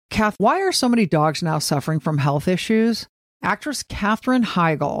Kath, why are so many dogs now suffering from health issues? Actress Katherine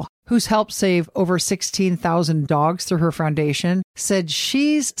Heigl, who's helped save over 16,000 dogs through her foundation, said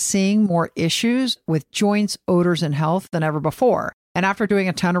she's seeing more issues with joints, odors, and health than ever before. And after doing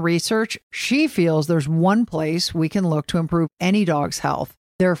a ton of research, she feels there's one place we can look to improve any dog's health: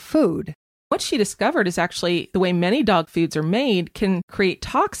 their food. What she discovered is actually the way many dog foods are made can create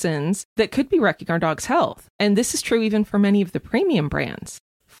toxins that could be wrecking our dog's health. And this is true even for many of the premium brands.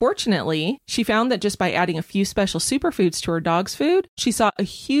 Fortunately, she found that just by adding a few special superfoods to her dog's food, she saw a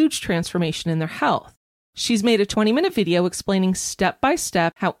huge transformation in their health. She's made a 20-minute video explaining step by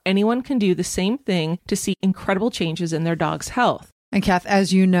step how anyone can do the same thing to see incredible changes in their dog's health. And Kath,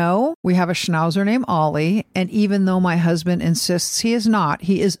 as you know, we have a schnauzer named Ollie, and even though my husband insists he is not,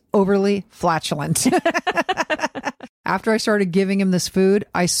 he is overly flatulent. After I started giving him this food,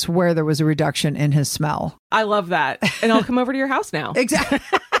 I swear there was a reduction in his smell. I love that. And I'll come over to your house now. Exactly.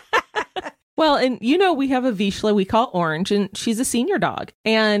 Well, and you know, we have a Vizsla we call Orange, and she's a senior dog.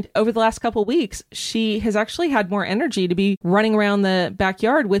 And over the last couple of weeks, she has actually had more energy to be running around the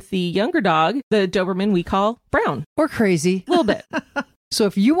backyard with the younger dog, the Doberman we call Brown. Or Crazy. A little bit. So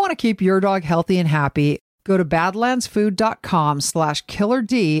if you want to keep your dog healthy and happy, go to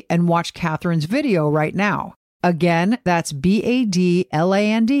badlandsfood.com/killerd and watch Catherine's video right now. Again, that's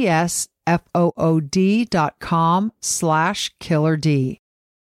badlandsfood.com/killerd.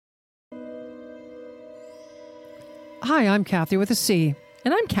 Hi, I'm Kathy with a C.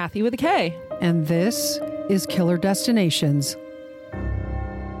 And I'm Kathy with a K. And this is Killer Destinations.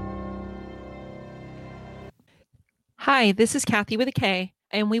 Hi, this is Kathy with a K,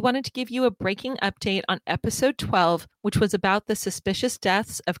 and we wanted to give you a breaking update on episode 12, which was about the suspicious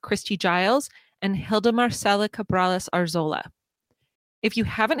deaths of Christy Giles and Hilda Marcela Cabrales-Arzola. If you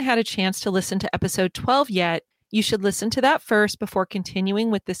haven't had a chance to listen to episode 12 yet, you should listen to that first before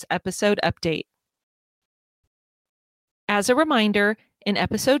continuing with this episode update. As a reminder, in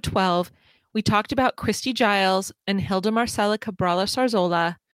episode 12, we talked about Christy Giles and Hilda Marcela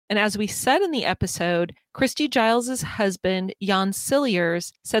Cabrales-Arzola, and as we said in the episode, Christy Giles' husband, Jan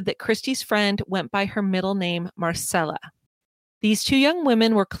Silliers, said that Christy's friend went by her middle name, Marcela. These two young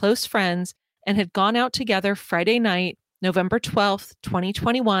women were close friends and had gone out together Friday night, November 12th,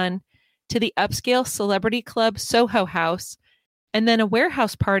 2021, to the upscale celebrity club Soho House, and then a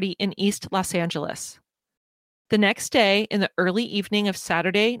warehouse party in East Los Angeles. The next day, in the early evening of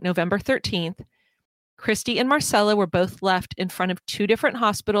Saturday, November 13th, Christy and Marcela were both left in front of two different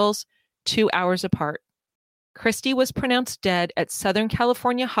hospitals 2 hours apart. Christy was pronounced dead at Southern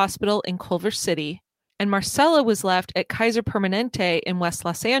California Hospital in Culver City, and Marcela was left at Kaiser Permanente in West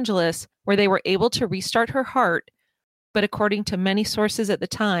Los Angeles, where they were able to restart her heart, but according to many sources at the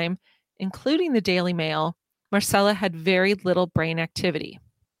time, including the Daily Mail, Marcela had very little brain activity.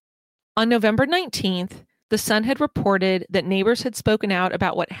 On November 19th, the Sun had reported that neighbors had spoken out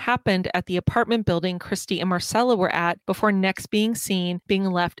about what happened at the apartment building Christy and Marcela were at before next being seen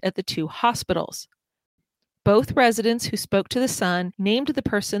being left at the two hospitals. Both residents who spoke to the Sun named the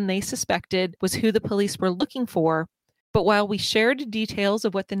person they suspected was who the police were looking for, but while we shared details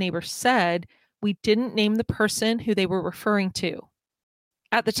of what the neighbors said, we didn't name the person who they were referring to.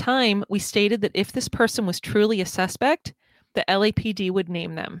 At the time, we stated that if this person was truly a suspect, the LAPD would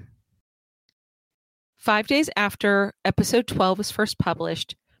name them. 5 days after episode 12 was first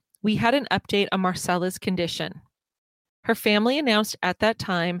published, we had an update on Marcela's condition. Her family announced at that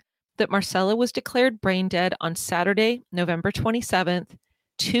time that Marcela was declared brain dead on Saturday, November 27th,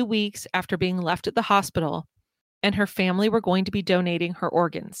 2 weeks after being left at the hospital, and her family were going to be donating her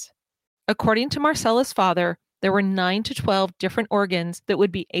organs. According to Marcela's father, there were 9 to 12 different organs that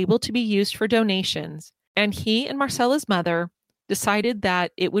would be able to be used for donations, and he and Marcela's mother decided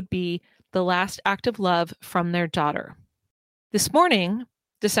that it would be the last act of love from their daughter. This morning,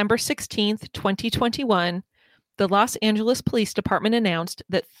 December 16th, 2021, the Los Angeles Police Department announced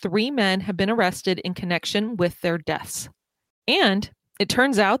that 3 men have been arrested in connection with their deaths. And it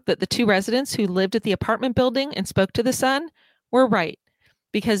turns out that the 2 residents who lived at the apartment building and spoke to the Sun were right,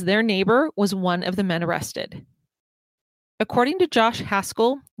 because their neighbor was one of the men arrested. According to Josh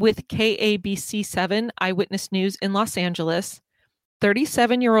Haskell with KABC7 Eyewitness News in Los Angeles,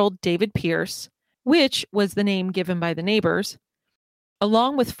 37-year-old David Pierce, which was the name given by the neighbors,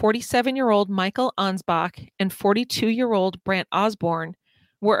 along with 47-year-old Michael Ansbach and 42-year-old Brant Osborne,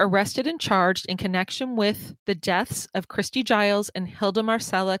 were arrested and charged in connection with the deaths of Christy Giles and Hilda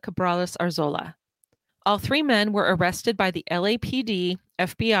Marcela Cabrales-Arzola. All 3 men were arrested by the LAPD,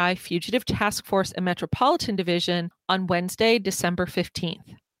 FBI, Fugitive Task Force, and Metropolitan Division on Wednesday, December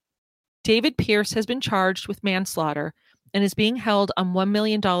 15th. David Pierce has been charged with manslaughter, and is being held on $1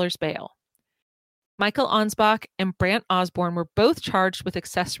 million bail. Michael Ansbach and Brant Osborne were both charged with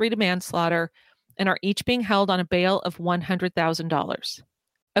accessory to manslaughter and are each being held on a bail of $100,000.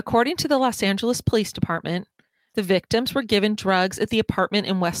 According to the Los Angeles Police Department, the victims were given drugs at the apartment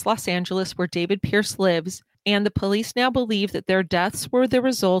in West Los Angeles where David Pierce lives, and the police now believe that their deaths were the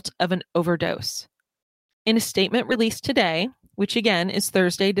result of an overdose. In a statement released today, which again is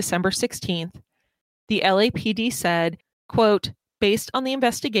Thursday, December 16th, the LAPD said, quote, "Based on the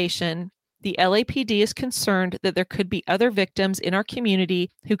investigation, the LAPD is concerned that there could be other victims in our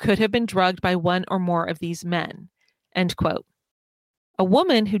community who could have been drugged by one or more of these men." End quote. A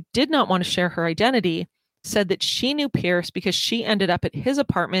woman who did not want to share her identity said that she knew Pierce because she ended up at his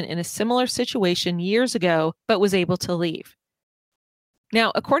apartment in a similar situation years ago, but was able to leave.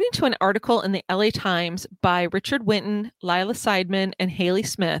 Now, according to an article in the LA Times by Richard Winton, Lila Seidman, and Haley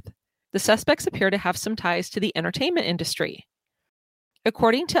Smith, the suspects appear to have some ties to the entertainment industry.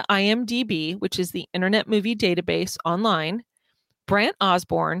 According to IMDb, which is the Internet Movie Database online, Brant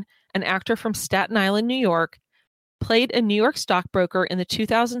Osborne, an actor from Staten Island, New York, played a New York stockbroker in the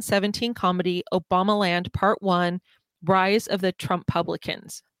 2017 comedy Obamaland Part 1, Rise of the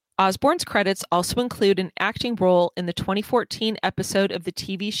Trumpublicans. Osborne's credits also include an acting role in the 2014 episode of the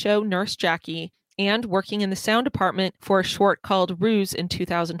TV show Nurse Jackie and working in the sound department for a short called Ruse in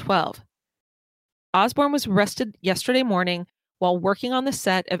 2012. Osborne was arrested yesterday morning while working on the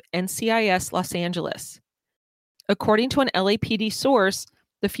set of NCIS Los Angeles. According to an LAPD source,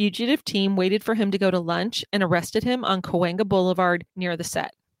 the fugitive team waited for him to go to lunch and arrested him on Cahuenga Boulevard near the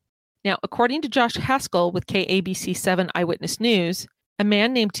set. Now, according to Josh Haskell with KABC 7 Eyewitness News, a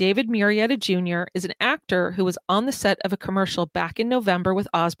man named David Murrieta Jr. is an actor who was on the set of a commercial back in November with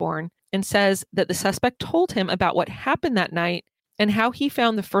Osborne and says that the suspect told him about what happened that night and how he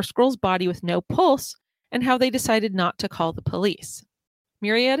found the first girl's body with no pulse and how they decided not to call the police.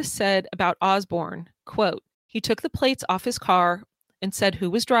 Murrieta said about Osborne, quote, "He took the plates off his car and said who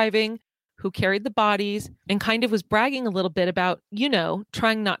was driving, who carried the bodies, and kind of was bragging a little bit about,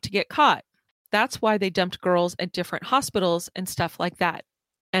 trying not to get caught. That's why they dumped girls at different hospitals and stuff like that."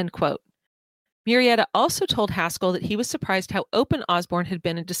 End quote. Murrieta also told Haskell that he was surprised how open Osborne had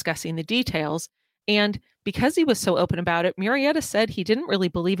been in discussing the details, and because he was so open about it, Murrieta said he didn't really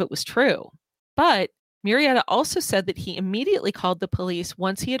believe it was true. But Murrieta also said that he immediately called the police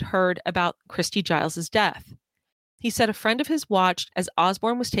once he had heard about Christy Giles' death. He said a friend of his watched as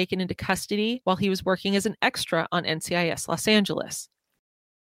Osborne was taken into custody while he was working as an extra on NCIS Los Angeles.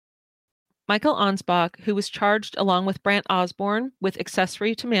 Michael Ansbach, who was charged along with Brant Osborne with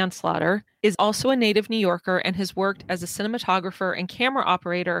accessory to manslaughter, is also a native New Yorker and has worked as a cinematographer and camera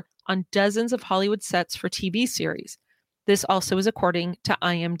operator on dozens of Hollywood sets for TV series. This also is according to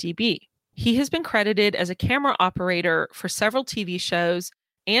IMDb. He has been credited as a camera operator for several TV shows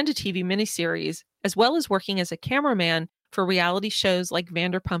and a TV miniseries, as well as working as a cameraman for reality shows like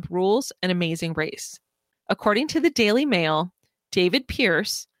Vanderpump Rules and Amazing Race. According to the Daily Mail, David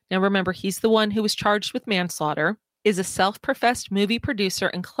Pierce, now remember he's the one who was charged with manslaughter, is a self-professed movie producer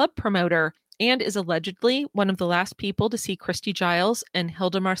and club promoter and is allegedly one of the last people to see Christy Giles and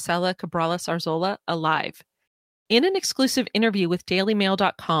Hilda Marcela Cabrales-Arzola alive. In an exclusive interview with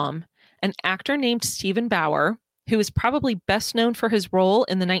DailyMail.com, an actor named Stephen Bauer, who is probably best known for his role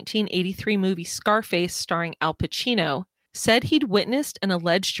in the 1983 movie Scarface starring Al Pacino, said he'd witnessed an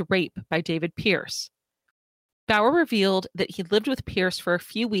alleged rape by David Pierce. Bauer revealed that he lived with Pierce for a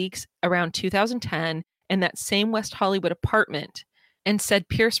few weeks around 2010 in that same West Hollywood apartment, and said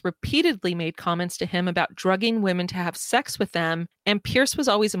Pierce repeatedly made comments to him about drugging women to have sex with them, and Pierce was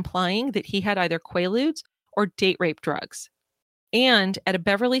always implying that he had either Quaaludes or date rape drugs. And at a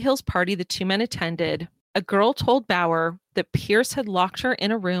Beverly Hills party the two men attended, a girl told Bauer that Pierce had locked her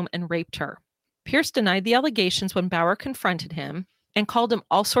in a room and raped her. Pierce denied the allegations when Bauer confronted him and called him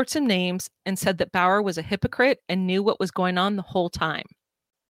all sorts of names and said that Bauer was a hypocrite and knew what was going on the whole time.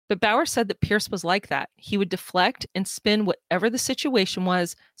 But Bauer said that Pierce was like that. He would deflect and spin whatever the situation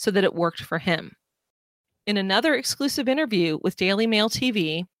was so that it worked for him. In another exclusive interview with Daily Mail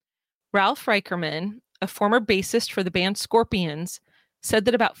TV, Ralph Reicherman, a former bassist for the band Scorpions, said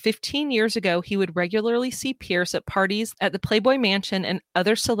that about 15 years ago, he would regularly see Pierce at parties at the Playboy Mansion and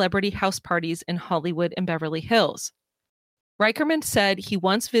other celebrity house parties in Hollywood and Beverly Hills. Reicherman said he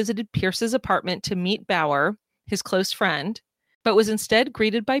once visited Pierce's apartment to meet Bauer, his close friend, but was instead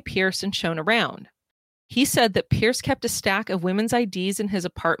greeted by Pierce and shown around. He said that Pierce kept a stack of women's IDs in his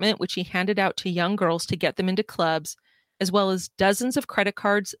apartment, which he handed out to young girls to get them into clubs, as well as dozens of credit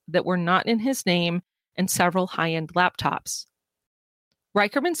cards that were not in his name and several high-end laptops.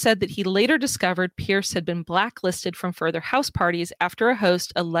 Reicherman said that he later discovered Pierce had been blacklisted from further house parties after a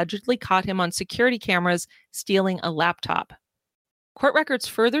host allegedly caught him on security cameras stealing a laptop. Court records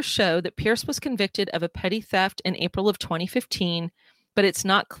further show that Pierce was convicted of a petty theft in April of 2015, but it's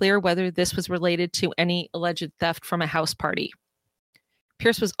not clear whether this was related to any alleged theft from a house party.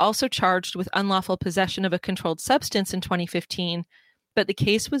 Pierce was also charged with unlawful possession of a controlled substance in 2015, but the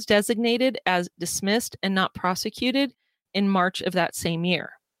case was designated as dismissed and not prosecuted in March of that same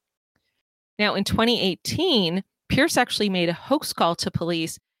year. Now, in 2018, Pierce actually made a hoax call to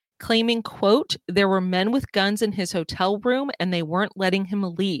police claiming, quote, there were men with guns in his hotel room and they weren't letting him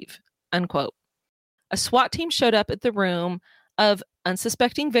leave, unquote. A SWAT team showed up at the room of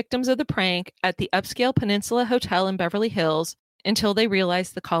unsuspecting victims of the prank at the upscale Peninsula Hotel in Beverly Hills until they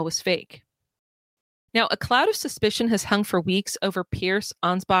realized the call was fake. Now, a cloud of suspicion has hung for weeks over Pierce,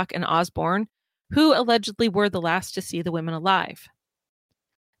 Ansbach, and Osborne, who allegedly were the last to see the women alive.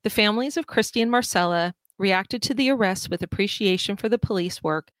 The families of Christy and Marcela reacted to the arrests with appreciation for the police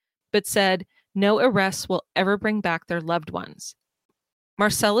work, but said no arrests will ever bring back their loved ones.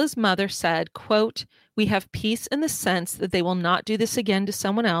 Marcela's mother said, quote, we have peace in the sense that they will not do this again to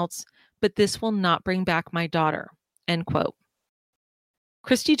someone else, but this will not bring back my daughter, end quote.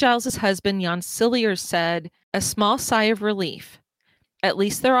 Christy Giles' husband, Jan Silliers, said, a small sigh of relief. At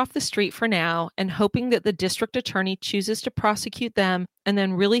least they're off the street for now, and hoping that the district attorney chooses to prosecute them, and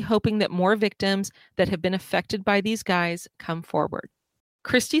then really hoping that more victims that have been affected by these guys come forward.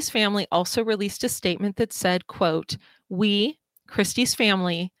 Christy's family also released a statement that said, quote, we, Christy's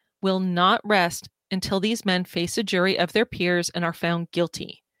family, will not rest until these men face a jury of their peers and are found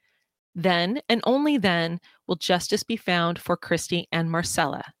guilty. Then, and only then, will justice be found for Christy and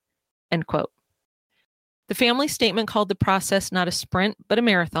Marcela, end quote. The family statement called the process not a sprint, but a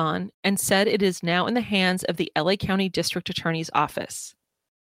marathon, and said it is now in the hands of the LA County District Attorney's Office.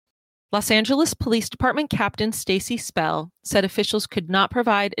 Los Angeles Police Department Captain Stacy Spell said officials could not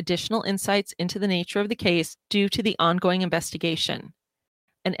provide additional insights into the nature of the case due to the ongoing investigation.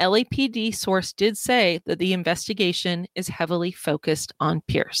 An LAPD source did say that the investigation is heavily focused on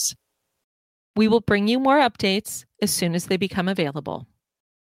Pierce. We will bring you more updates as soon as they become available.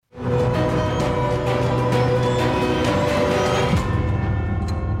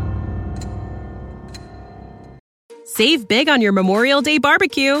 Save big on your Memorial Day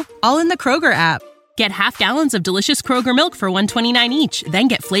barbecue, all in the Kroger app. Get half gallons of delicious Kroger milk for $1.29 each. Then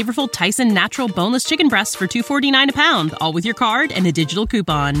get flavorful Tyson natural boneless chicken breasts for $2.49 a pound, all with your card and a digital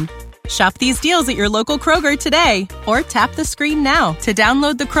coupon. Shop these deals at your local Kroger today, or tap the screen now to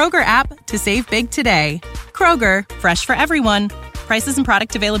download the Kroger app to save big today. Kroger, fresh for everyone. Prices and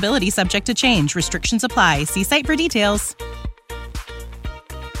product availability subject to change. Restrictions apply. See site for details.